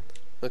dinosaur.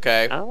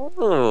 Okay.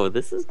 Oh,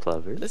 this is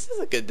clever. This is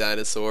a good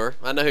dinosaur.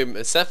 I know who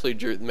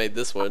Seflu made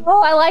this one.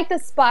 Oh, I like the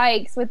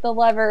spikes with the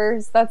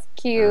levers. That's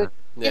cute.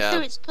 guess who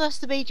Yeah. it's supposed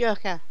to be,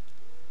 Joker?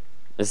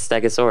 This is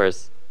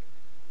Stegosaurus.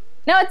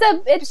 No,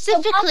 it's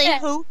Specifically the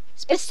who?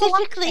 It's the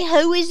Specifically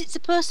who is it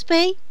supposed to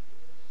be?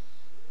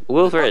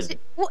 What's Wilfred. it-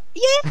 What?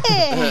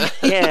 Yeah.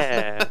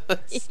 Yeah.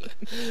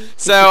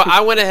 So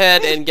I went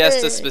ahead and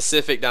guessed a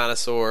specific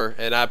dinosaur,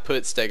 and I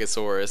put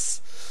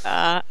Stegosaurus.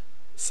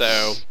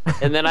 So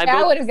And then I Yeah, I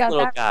built would've this got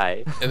little that.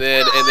 guy. and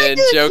then did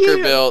Joker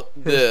you? built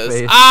this.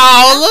 face.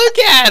 Oh,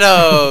 look at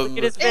him! Look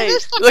at his It face.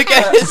 looks like Look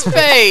at his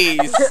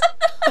face.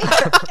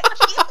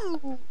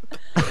 cute.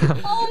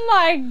 Oh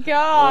my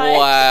god.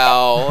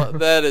 Wow,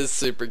 that is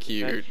super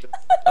cute.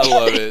 I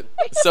love it.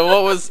 So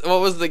what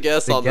was the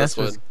guess The on guess this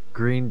was one?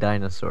 green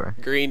dinosaur.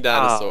 Green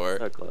dinosaur.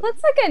 Oh, so close.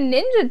 Looks like a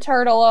ninja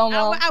turtle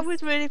almost. I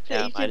was really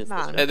Yeah, pleased mine with is the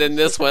mine. same. And then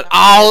this one.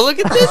 Oh, look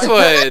at this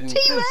one.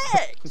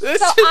 T-Rex! This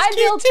So is I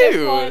built cute this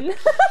too. one.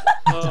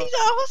 Oh, He's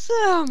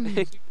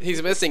awesome!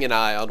 He's missing an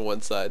eye on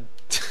one side.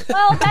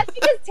 Well, that's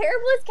because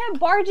Terribilis kept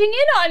barging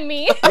in on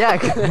me. Yeah,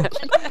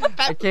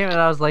 I came and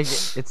I was like,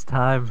 it's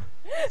time.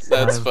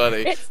 That's time. funny.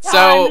 It's So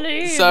time,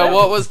 leave. so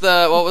what was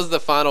the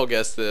final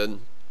guess then?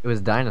 It was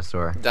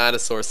dinosaur.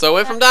 Dinosaur. So it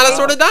went from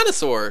dinosaur to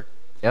dinosaur.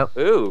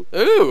 Ooh.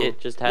 Ooh. It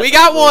just had We the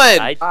got little one.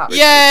 side Ah. twist.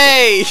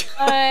 Yay!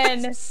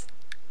 Fun.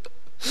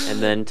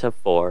 And then to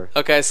 4.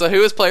 Okay, so who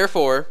was player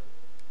 4?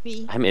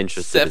 Me. I'm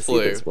interested to see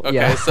this Seflu. one. Okay,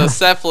 Yeah. so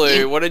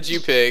Seflu, what did you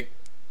pick?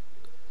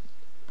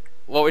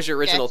 What was your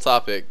original Guess.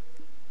 topic?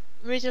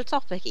 Original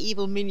topic,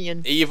 evil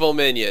minion. Evil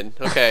minion.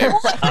 Okay.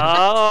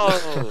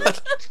 Oh.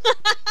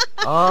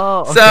 Oh,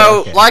 okay, So,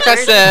 okay. like I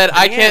Where's said, the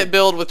I pan? can't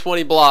build with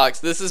 20 blocks.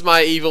 This is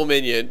my evil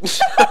minion.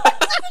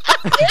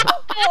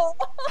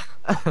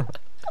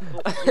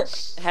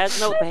 It has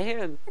no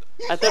band.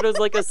 I thought it was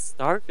like a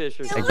starfish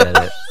or I something.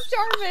 get it.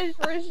 Starfish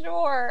for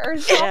sure, or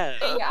Yeah.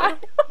 something. Yeah.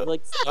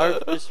 Like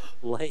starfish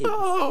blades.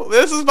 Oh,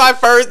 this is my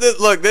first.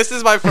 Look, this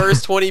is my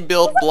first 20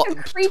 build, Like a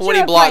creature 20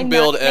 of block my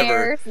build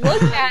ever.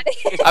 nightmares. Look at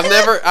it.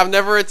 I've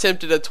never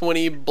attempted a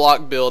 20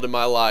 block build in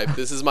my life.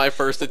 This is my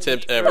first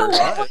attempt ever.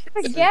 What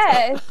was the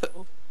guess?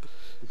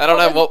 I don't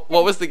know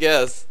what was the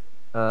guess.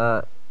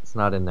 It's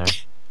not in there.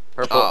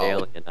 Purple Oh.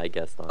 alien, I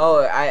guessed on. Oh,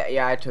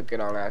 I took it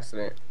on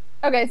accident.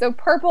 Okay, so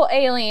purple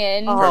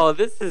alien. Oh,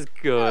 this is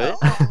good.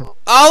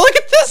 Oh, look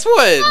at this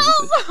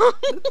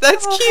one.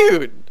 That's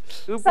cute.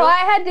 Who So built- I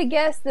had to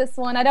guess this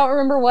one. I don't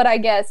remember what I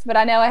guessed, but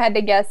I know I had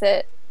to guess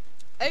it.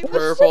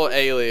 Purple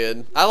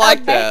alien. I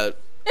like Okay. that.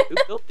 Who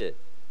built it?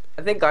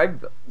 I think I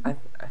think I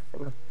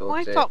built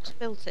My it. fox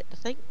built it, I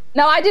think.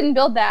 No, I didn't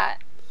build that.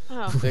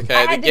 Oh. Okay, I the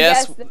had to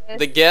guess guess this.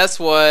 the guess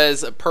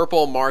was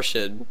purple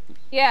Martian,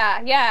 Yeah.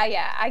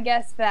 I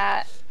guessed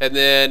that. and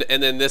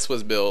then this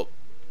was built.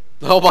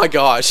 Oh my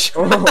gosh.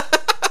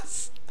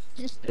 This,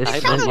 I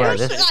this- don't yeah, know.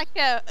 this, like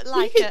a It's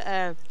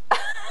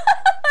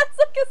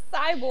like a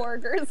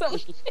cyborg or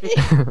something.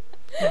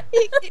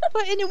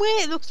 but in a way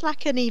it looks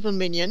like an evil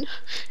minion.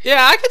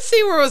 Yeah, I could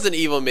see where it was an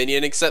evil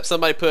minion, except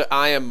somebody put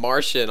I am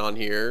Martian on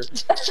here.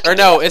 Or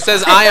no, it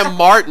says I am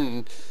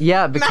Martin.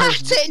 yeah, because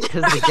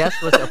Martin. the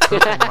guess was a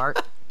purple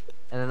Martin,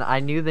 and then I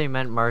knew they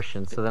meant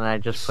Martian, so then I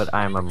just put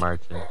I'm a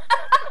Martian.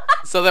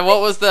 So then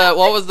what was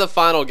the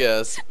final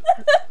guess?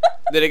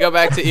 Did it go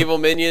back to evil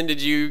minion?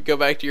 Did you go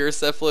back to your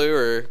Seflu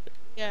or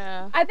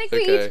Yeah. I think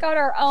we Okay. each got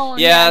our own.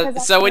 Yeah,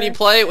 'cause so I when you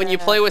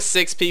first- play with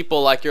 6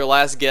 people, like your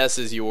last guess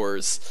is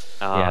yours.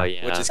 Oh, Yeah.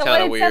 yeah. Which is So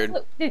kinda what weird.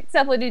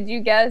 Sepla, did you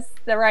guess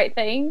the right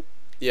thing?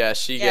 Yeah,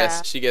 she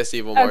Yeah. guessed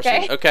evil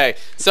Martian. Okay. Okay,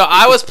 so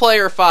I was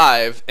player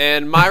 5,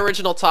 and my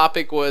original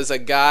topic was a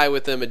guy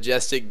with a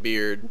majestic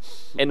beard.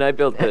 And I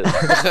built this.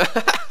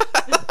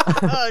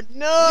 Oh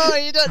no,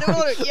 you don't know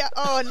what it. Yeah.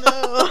 Oh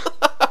no.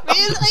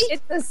 Really?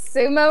 It's a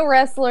sumo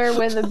wrestler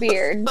with a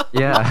beard.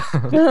 Yeah,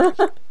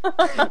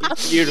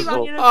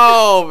 Beautiful.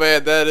 Oh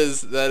man, that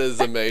is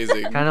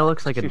amazing. kind of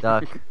looks like a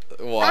duck.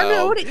 I know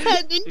Wow. what it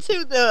turned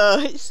into though.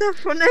 It's so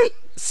funny.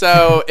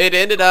 So it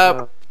ended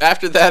up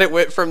after that it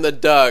went from the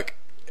duck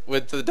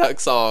with the duck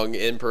song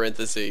in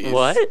parentheses.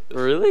 What?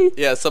 Really?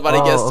 Yeah, somebody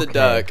Oh, guessed a okay.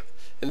 duck.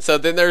 And so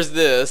then there's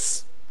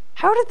this.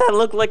 How did that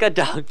look like a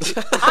duck?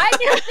 I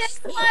did this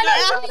one.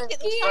 I Yeah, think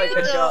it's it's Like a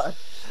cute. duck.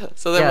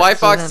 So then Yeah, White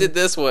so Fox then- did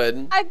this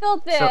one. I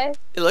built this. So-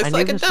 It looks I knew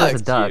like a this was duck.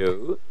 a duck.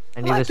 Cute.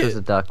 I knew Like this was it.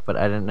 a duck, but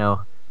I didn't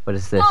know what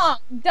is this. Song,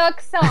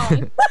 duck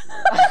song.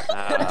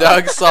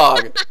 Duck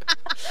song.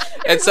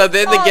 And so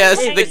then the Oh,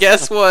 guess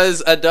nice.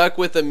 was a duck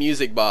with a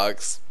music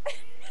box.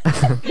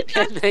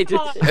 And they did.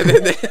 And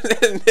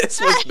then this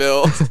was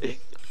built.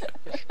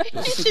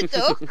 It's a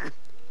duck.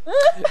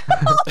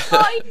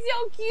 Oh, he's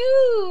so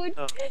cute.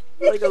 Oh,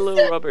 like a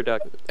little rubber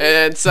duck.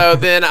 And so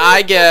then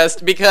I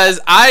guessed because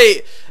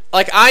I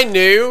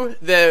knew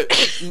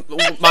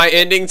that my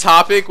ending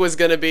topic was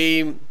going to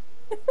be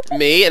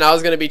me and I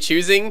was going to be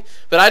choosing,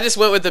 but I just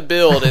went with the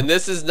build and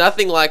this is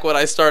nothing like what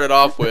I started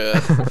off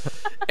with.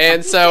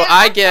 And so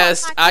I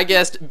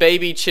guessed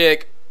baby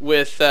chick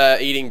with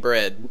eating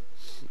bread.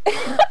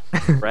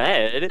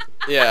 Bread?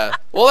 Yeah.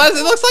 Well, it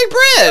looks like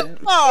bread.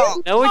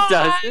 Oh. No, it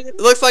doesn't. It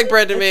looks like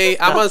bread to me.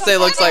 I'm going to say it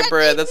looks like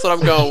bread. That's what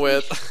I'm going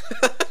with.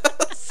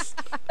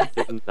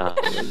 It's not.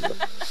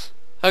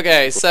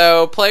 Okay,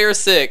 so player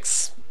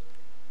 6.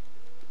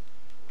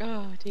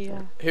 Oh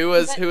dear. Who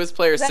was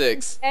player Is that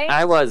 6? okay?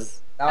 I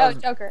was That Oh,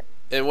 was Joker.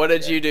 And what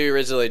did you do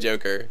originally,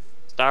 Joker?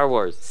 Star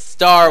Wars.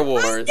 Star I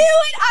Wars. knew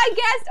it. I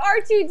guessed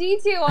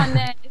R2D2 on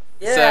this.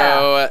 yeah.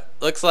 So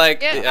looks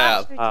like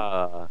yeah.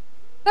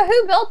 So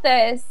who built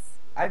this?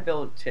 I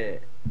built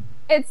it.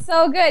 It's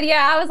so good.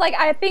 Yeah, I was like,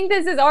 I think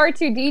this is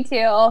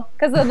R2D2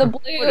 because of the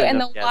blue Wouldn't and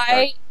the have guessed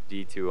white.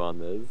 D2 on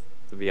this,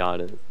 to be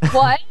honest.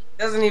 What?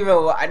 Doesn't even.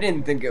 I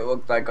didn't think it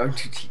looked like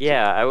R2D2.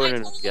 Yeah, I I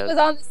wouldn't totally guess. was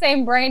on the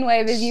same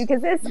brainwave as you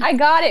because I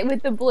got it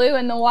with the blue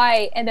and the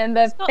white and then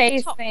the It's got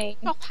face top- thing.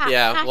 top hat,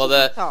 Yeah, hat well,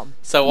 and Tom.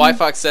 So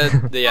Nightfoxx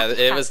said, yeah,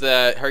 it was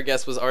her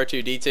guess was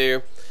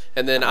R2D2,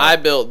 and then I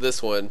built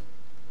this one.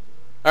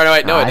 Oh no,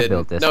 wait, no, No, I I didn't.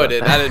 built this No, I one.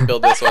 didn't. I didn't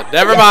build this one.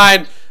 Never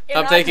mind. You're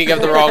I'm not- thinking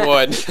of the wrong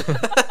one.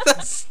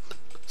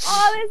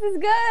 Oh, this is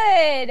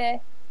good.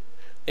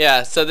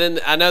 Yeah. So then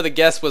I know the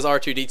guess was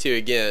R2D2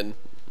 again.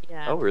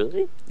 Yeah. Oh,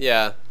 really?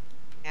 Yeah.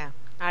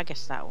 I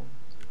guess that one.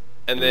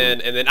 And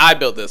then I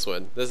built this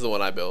one. This is the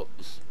one I built.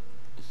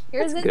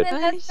 Yours That's isn't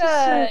good. as This is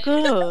so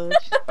good.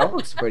 That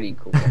looks pretty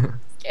cool.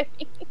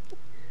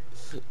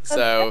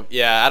 So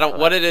yeah, I don't.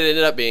 What did it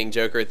end up being?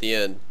 Joker at the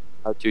end.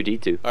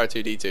 R2D2.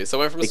 R2D2. So it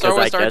went from Because Star I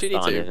Wars to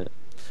guessed on R2D2. it.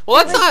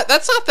 Well,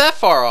 that's not that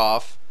far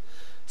off.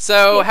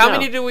 So how No.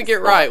 many did we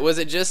get right? Was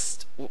it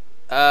just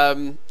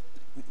I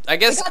We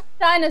guess got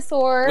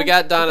dinosaur. we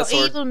got We got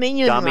dinosaur. Evil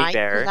Minion Gummy right,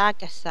 bear. 'cause I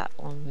guessed that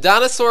one.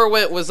 Dinosaur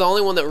was the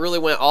only one that really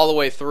went all the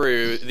way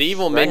through. The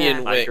evil Right. minion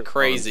Yeah. went Microphone.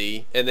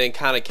 crazy and then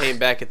kind of came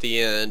back at the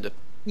end.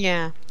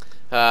 Yeah.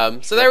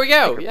 So there we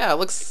go. Yeah, it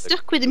looks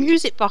Stuck with the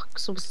music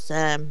box was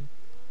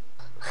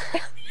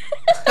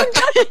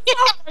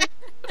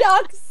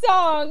Duck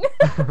song.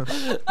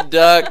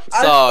 duck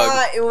I song.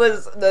 thought it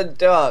was the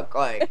duck.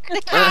 Like.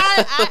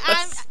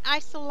 I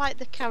still like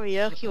the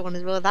karaoke one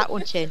as well. That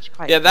one changed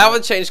quite. Yeah, a that bit.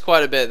 one changed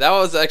quite a bit. That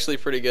was actually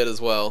pretty good as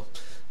well.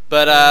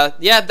 But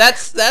yeah,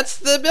 that's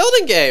the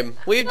building game.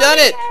 We've done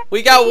it.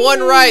 We got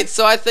one right,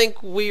 so I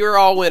think we were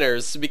all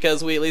winners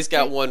because we at least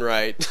got one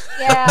right.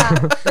 Yeah.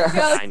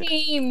 Go I know.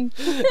 team.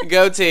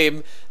 Go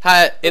team.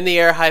 Hi, in the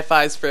air, high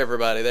fives for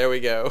everybody. There we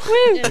go.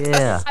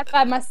 Yeah. High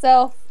five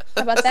myself.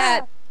 How about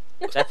that?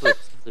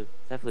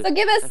 Definitely. So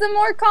give us some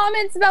more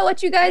comments about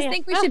what you guys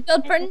think we should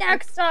build for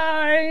next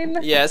time.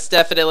 Yes,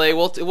 definitely.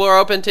 We're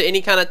open to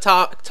any kind of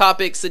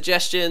topic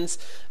suggestions,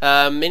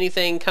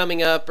 anything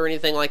coming up or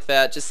anything like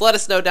that. Just let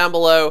us know down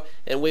below,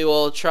 and we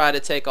will try to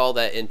take all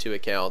that into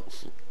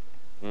account.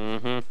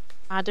 Mm-hmm.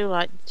 I do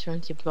like the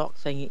 20 block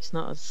thing. It's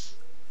not as.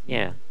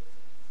 Yeah.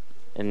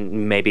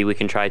 And maybe we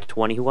can try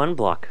 21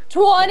 block.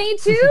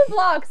 22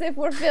 blocks if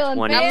we're feeling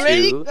 22.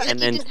 fancy. Two, and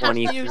then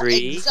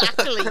 23.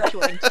 Exactly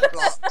 20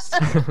 blocks.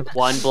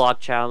 1 block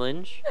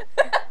challenge.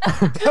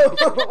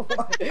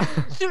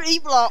 3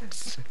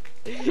 blocks.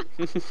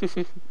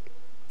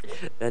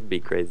 That'd be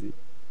crazy.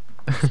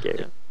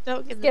 Scary.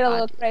 Don't give Get the a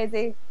little bad-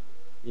 crazy.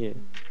 Yeah.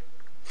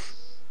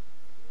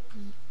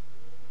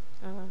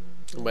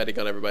 I'm waiting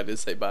on everybody to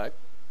say bye.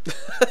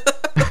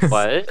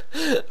 What?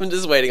 I'm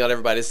just waiting on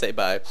everybody to say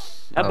bye.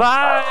 Bye.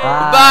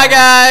 Bye,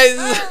 guys!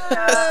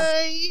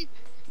 Bye.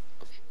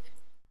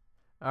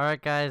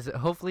 Alright guys,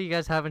 hopefully you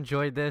guys have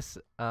enjoyed this.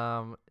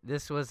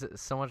 This was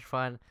so much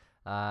fun.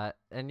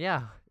 And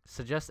yeah,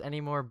 suggest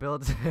any more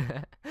builds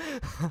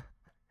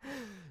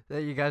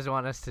that you guys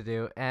want us to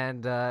do.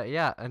 And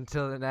yeah,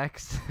 until the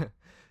next,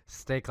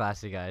 stay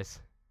classy guys.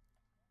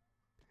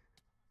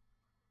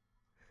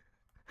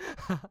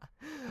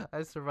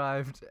 I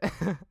survived.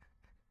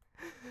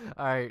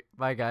 Alright,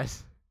 bye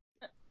guys.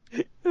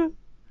 Is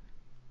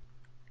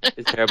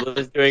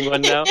Terribilis doing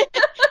one now?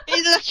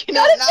 He's looking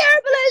Go at to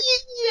that.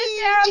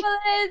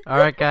 Terribilis!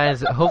 Alright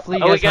guys, hopefully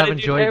you Oh, we guys have gotta do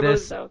enjoyed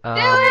this. Terribilis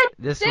now.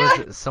 This Do was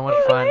it! so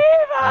much fun.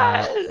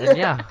 And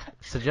yeah,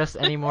 suggest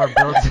any more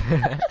builds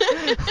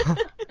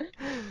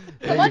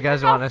that you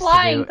guys want us to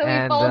flying do. so we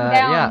And fall down.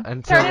 yeah,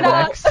 until Turn it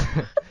off. next,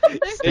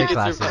 stay Make it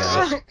classy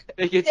guys. survive.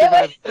 Make it Do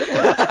it.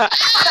 survive.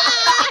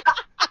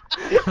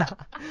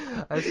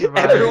 I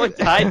survived. Everyone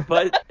died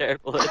but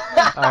Terribilis.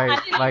 Alright,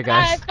 bye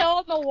guys. I fell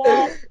on the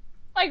wall.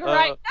 Like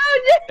right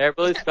now.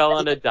 Terribilis fell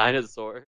on a dinosaur.